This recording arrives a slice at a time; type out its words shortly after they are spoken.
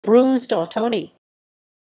Brumes d'automne.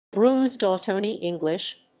 Brumes d'automne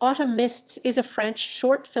English, Autumn Mists is a French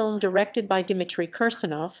short film directed by Dimitri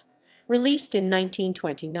Kirsanoff, released in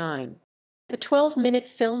 1929. The 12-minute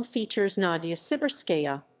film features Nadia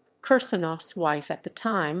Sibirskaïa, Kirsanoff's wife at the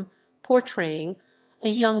time, portraying a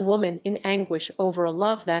young woman in anguish over a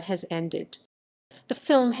love that has ended. The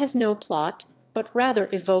film has no plot, but rather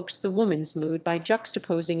evokes the woman's mood by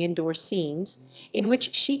juxtaposing indoor scenes, in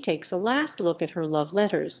which she takes a last look at her love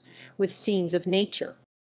letters, with scenes of nature.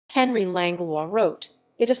 Henri Langlois wrote,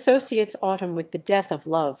 "It associates autumn with the death of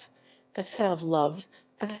love, of love,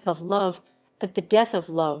 of love, at the death of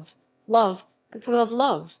love, love, of love,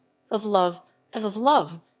 of love, of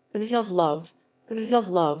love, of love, of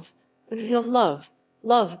love, of love,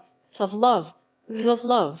 love, of love, of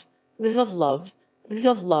love, of love,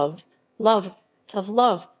 of love, love, of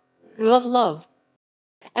love, of love."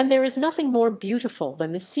 And there is nothing more beautiful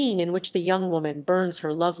than the scene in which the young woman burns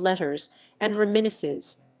her love letters and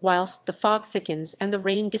reminisces, whilst the fog thickens and the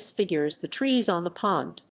rain disfigures the trees on the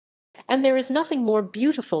pond. And there is nothing more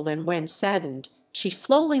beautiful than when, saddened, she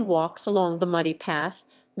slowly walks along the muddy path,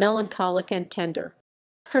 melancholic and tender.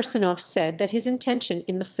 Kirsanoff said that his intention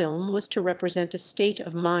in the film was to represent a state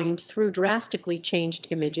of mind through drastically changed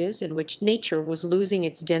images in which nature was losing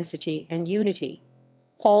its density and unity.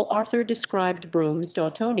 Paul Arthur described Brumes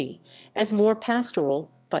d'automne as more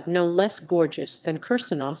pastoral but no less gorgeous than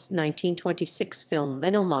Kirsanoff's 1926 film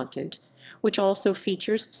Ménilmontant, which also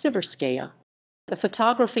features Sibirskaïa. The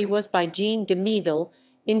photography was by Jean de Miéville,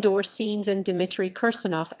 indoor scenes, and Dimitri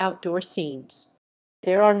Kirsanoff, outdoor scenes.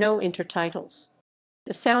 There are no intertitles.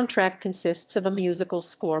 The soundtrack consists of a musical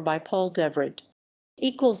score by Paul Devred.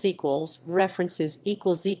 References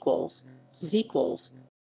equals